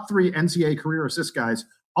 the top 3 NCAA career assist guys,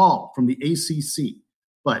 all from the ACC.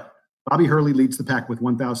 But Bobby Hurley leads the pack with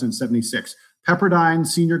 1,076. Pepperdine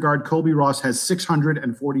senior guard Colby Ross has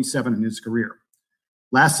 647 in his career.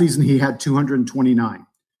 Last season, he had 229.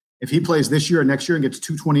 If he plays this year and next year and gets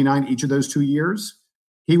 229 each of those 2 years,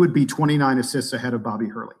 he would be 29 assists ahead of Bobby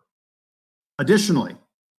Hurley. Additionally,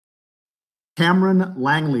 Cameron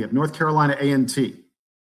Langley of North Carolina A&T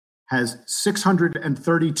has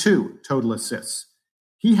 632 total assists.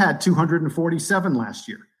 He had 247 last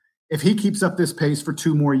year. If he keeps up this pace for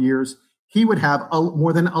 2 more years, he would have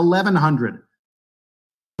more than 1,100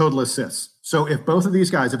 total assists. So if both of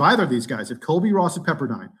these guys, if either of these guys, if Colby Ross of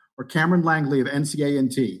Pepperdine or Cameron Langley of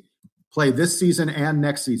NCA&T play this season and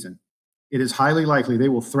next season, it is highly likely they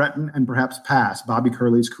will threaten and perhaps pass Bobby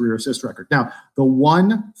Hurley's career assist record. Now, the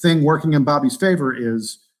one thing working in Bobby's favor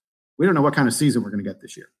is we don't know what kind of season we're going to get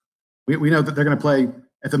this year. We know that they're going to play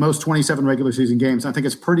at the most 27 regular season games. I think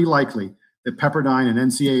it's pretty likely that Pepperdine and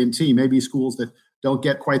NCA&T may be schools that don't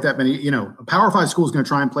get quite that many. A Power 5 school is going to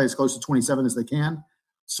try and play as close to 27 as they can.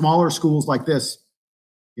 Smaller schools like this,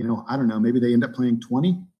 I don't know, maybe they end up playing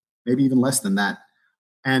 20, maybe even less than that.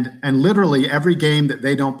 And literally every game that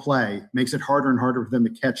they don't play makes it harder and harder for them to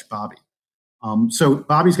catch Bobby. So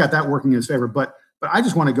Bobby's got that working in his favor. But I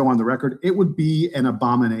just want to go on the record. It would be an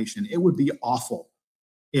abomination. It would be awful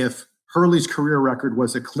if Hurley's career record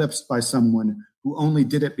was eclipsed by someone who only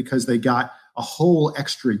did it because they got a whole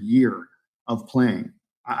extra year of playing.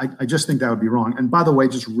 I just think that would be wrong. And by the way,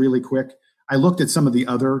 just really quick, I looked at some of the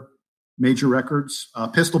other major records.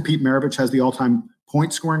 Pistol Pete Maravich has the all-time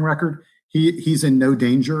point scoring record. He's in no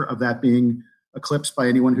danger of that being eclipsed by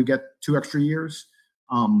anyone who get 2 extra years.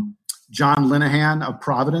 John Linehan of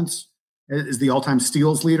Providence is the all-time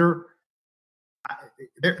steals leader.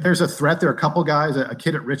 There's a threat. There are a couple guys, a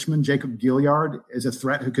kid at Richmond, Jacob Gilliard, is a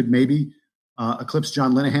threat who could maybe eclipse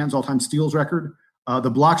John Linehan's all-time steals record. The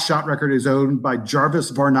block shot record is owned by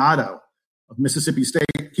Jarvis Varnado of Mississippi State.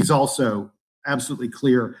 He's also absolutely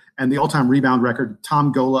clear. And the all-time rebound record,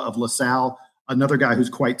 Tom Gola of LaSalle, another guy who's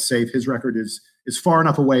quite safe. His record is far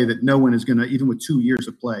enough away that no one is going to, even with 2 years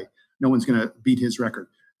of play, no one's going to beat his record.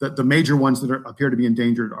 The major ones that appear to be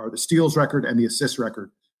endangered are the steals record and the assist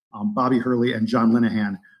record. Bobby Hurley and John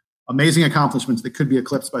Linehan. Amazing accomplishments that could be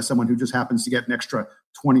eclipsed by someone who just happens to get an extra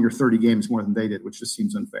 20 or 30 games more than they did, which just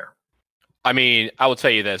seems unfair. I mean, I will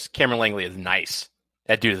tell you this. Cameron Langley is nice.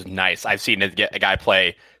 That dude is nice. I've seen a guy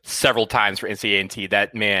play several times for NCAA.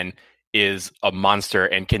 That man is a monster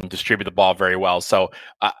and can distribute the ball very well. So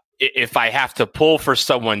if I have to pull for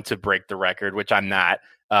someone to break the record, which I'm not,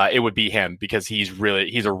 it would be him because he's a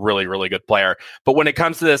really, really good player. But when it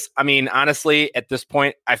comes to this, I mean, honestly, at this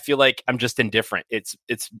point, I feel like I'm just indifferent. It's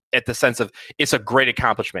at the sense of it's a great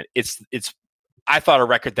accomplishment. I thought a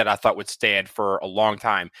record that I thought would stand for a long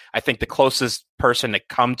time. I think the closest person to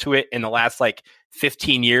come to it in the last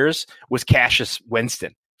 15 years was Cassius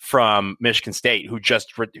Winston from Michigan State, who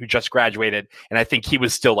just graduated, and I think he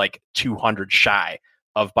was still 200 shy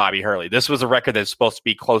of Bobby Hurley. This was a record that's supposed to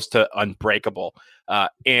be close to unbreakable,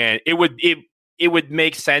 and it would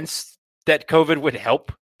make sense that COVID would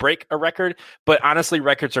help break a record. But honestly,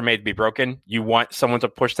 records are made to be broken. You want someone to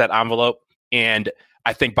push that envelope, and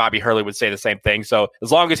I think Bobby Hurley would say the same thing. So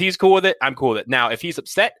as long as he's cool with it, I'm cool with it. Now, if he's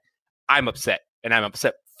upset, I'm upset, and I'm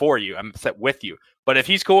upset for you. I'm upset with you. But if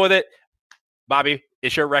he's cool with it, Bobby,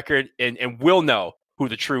 it's your record, and we'll know who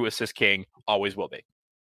the true assist king always will be.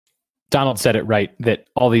 Donald said it right, that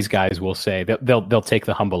all these guys will say that they'll take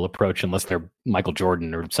the humble approach unless they're Michael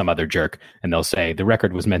Jordan or some other jerk, and they'll say the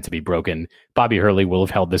record was meant to be broken. Bobby Hurley will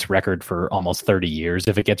have held this record for almost 30 years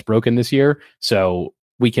if it gets broken this year. So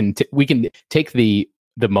we can take the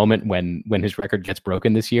moment when his record gets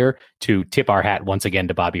broken this year to tip our hat once again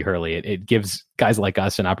to Bobby Hurley. It gives guys like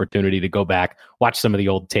us an opportunity to go back, watch some of the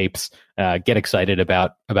old tapes, get excited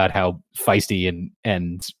about how feisty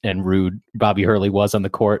and rude Bobby Hurley was on the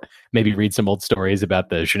court, maybe read some old stories about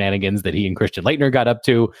the shenanigans that he and Christian Laettner got up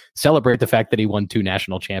to, celebrate the fact that he won 2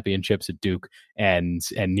 national championships at Duke and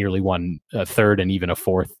nearly won a third and even a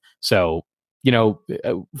fourth. So,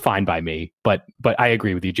 fine by me, but I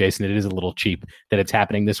agree with you, Jason. It is a little cheap that it's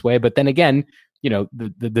happening this way. But then again,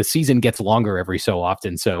 the season gets longer every so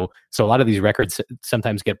often. So a lot of these records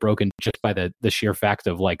sometimes get broken just by the sheer fact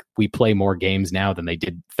of we play more games now than they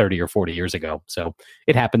did 30 or 40 years ago. So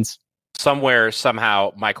it happens. Somewhere,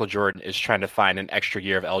 somehow, Michael Jordan is trying to find an extra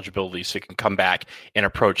year of eligibility so he can come back and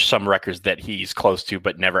approach some records that he's close to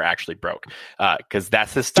but never actually broke. Because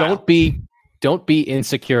that's his style. Don't be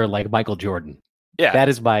insecure like Michael Jordan. Yeah, that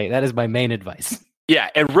is my main advice. Yeah,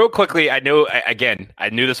 and real quickly, I knew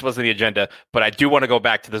this wasn't the agenda, but I do want to go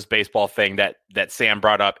back to this baseball thing that Sam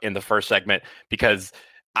brought up in the first segment, because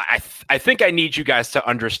I think I need you guys to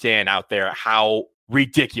understand out there how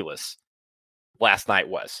ridiculous last night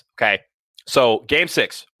was. Okay, so Game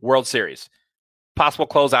 6, World Series, possible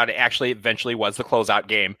closeout. It actually eventually was the closeout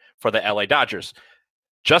game for the LA Dodgers.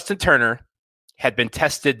 Justin Turner had been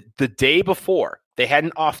tested the day before. They had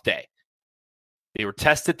an off day. They were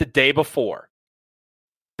tested the day before.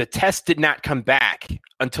 The test did not come back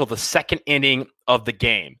until the second inning of the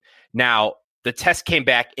game. Now, the test came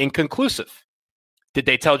back inconclusive. Did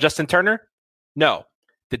they tell Justin Turner? No.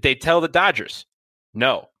 Did they tell the Dodgers?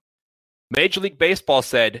 No. Major League Baseball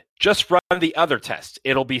said, just run the other test.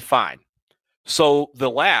 It'll be fine. So the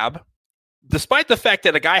lab, despite the fact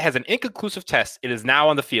that a guy has an inconclusive test, it is now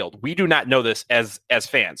on the field. We do not know this as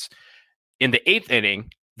fans. In the 8th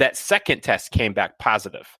inning, that second test came back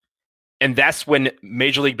positive. And that's when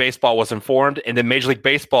Major League Baseball was informed. And then Major League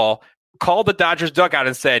Baseball called the Dodgers dugout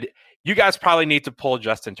and said, you guys probably need to pull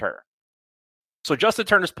Justin Turner. So Justin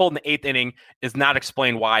Turner's pulled in the 8th inning is not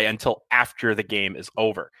explained why until after the game is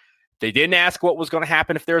over. They didn't ask what was going to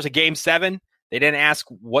happen if there was a Game 7. They didn't ask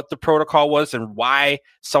what the protocol was and why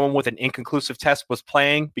someone with an inconclusive test was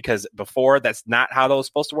playing, because before, that's not how that was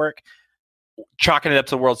supposed to work. Chalking it up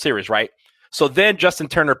to the World Series, right? So then Justin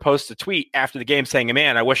Turner posts a tweet after the game saying,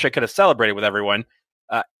 man, I wish I could have celebrated with everyone.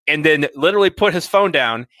 And then literally put his phone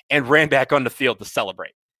down and ran back on the field to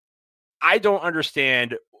celebrate. I don't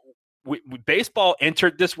understand. Baseball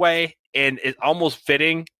entered this way, and it's almost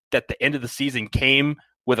fitting that the end of the season came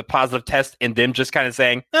with a positive test and them just kind of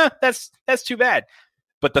saying, that's too bad.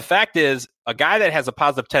 But the fact is, a guy that has a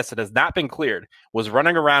positive test that has not been cleared was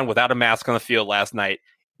running around without a mask on the field last night,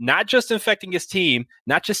 not just infecting his team,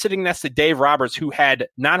 not just sitting next to Dave Roberts, who had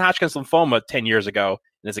non-Hodgkin's lymphoma 10 years ago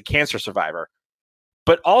and is a cancer survivor,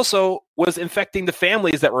 but also was infecting the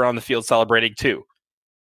families that were on the field celebrating too.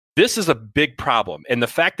 This is a big problem. And the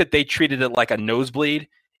fact that they treated it like a nosebleed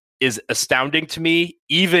is astounding to me,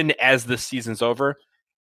 even as this season's over.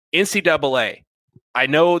 NCAA, I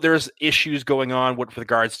know there's issues going on with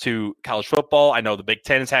regards to college football. I know the Big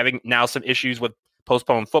Ten is having now some issues with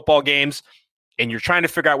postponed football games, and you're trying to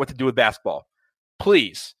figure out what to do with basketball.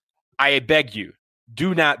 Please, I beg you,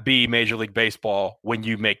 do not be Major League Baseball when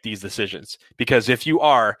you make these decisions, because if you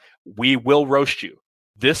are, we will roast you.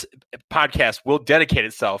 This podcast will dedicate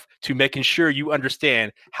itself to making sure you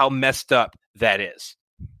understand how messed up that is.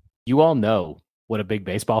 You all know what a big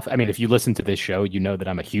baseball I mean, if you listen to this show, you know that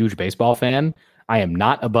I'm a huge baseball fan. I am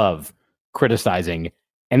not above criticizing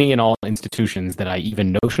any and all institutions that I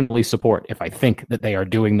even notionally support if I think that they are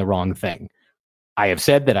doing the wrong thing. I have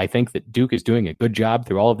said that I think that Duke is doing a good job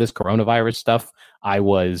through all of this coronavirus stuff. I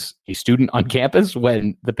was a student on campus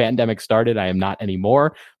when the pandemic started. I am not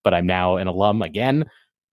anymore, but I'm now an alum again.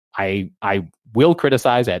 I will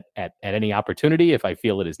criticize at any opportunity if I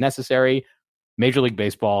feel it is necessary. Major League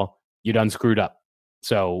Baseball, you done screwed up.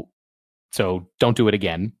 So don't do it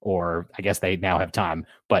again, or I guess they now have time.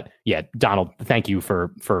 But yeah, Donald, thank you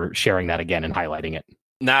for sharing that again and highlighting it.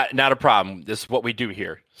 Not a problem. This is what we do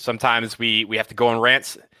here. Sometimes we have to go on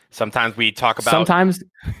rants. Sometimes we talk about.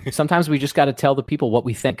 Sometimes we just got to tell the people what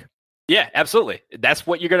we think. Yeah, absolutely. That's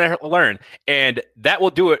what you're going to learn. And that will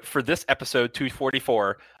do it for this episode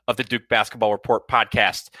 244 of the Duke Basketball Report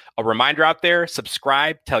podcast. A reminder out there,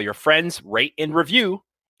 subscribe, tell your friends, rate and review.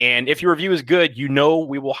 And if your review is good, you know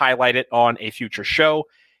we will highlight it on a future show.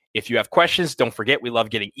 If you have questions, don't forget, we love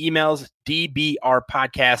getting emails,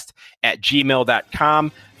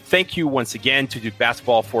 dbrpodcast@gmail.com. Thank you once again to Duke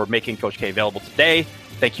Basketball for making Coach K available today.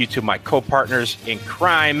 Thank you to my co-partners in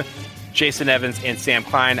crime, Jason Evans and Sam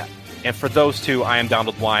Klein. And for those two, I am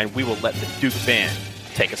Donald Wine. We will let the Duke band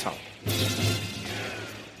take us home.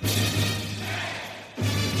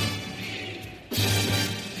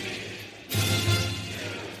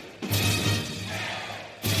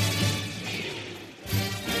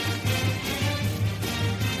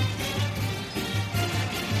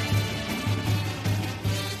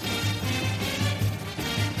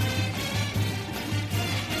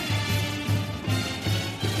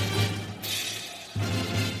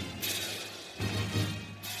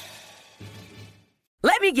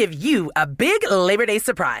 Let me give you a big Labor Day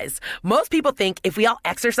surprise. Most people think if we all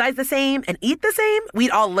exercise the same and eat the same,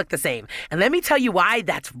 we'd all look the same. And let me tell you why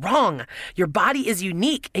that's wrong. Your body is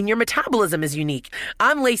unique and your metabolism is unique.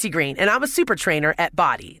 I'm Lacey Green and I'm a super trainer at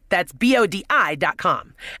Body. That's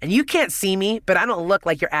BODI.com. And you can't see me, but I don't look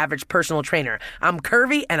like your average personal trainer. I'm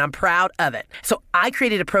curvy and I'm proud of it. So I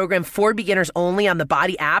created a program for beginners only on the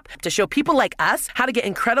Body app to show people like us how to get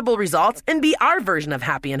incredible results and be our version of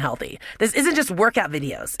happy and healthy. This isn't just workout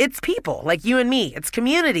videos. It's people like you and me. It's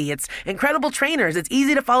community. It's incredible trainers. It's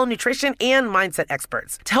easy to follow nutrition and mindset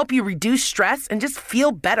experts to help you reduce stress and just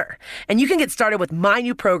feel better. And you can get started with my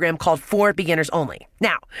new program called For Beginners Only.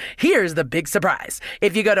 Now, here's the big surprise.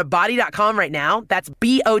 If you go to body.com right now, that's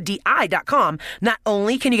BODI.com, not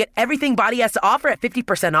only can you get everything Body has to offer at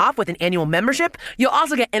 50% off with an annual membership, you'll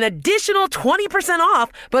also get an additional 20%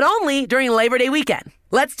 off, but only during Labor Day weekend.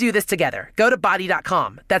 Let's do this together. Go to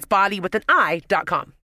body.com. That's body with an I.com.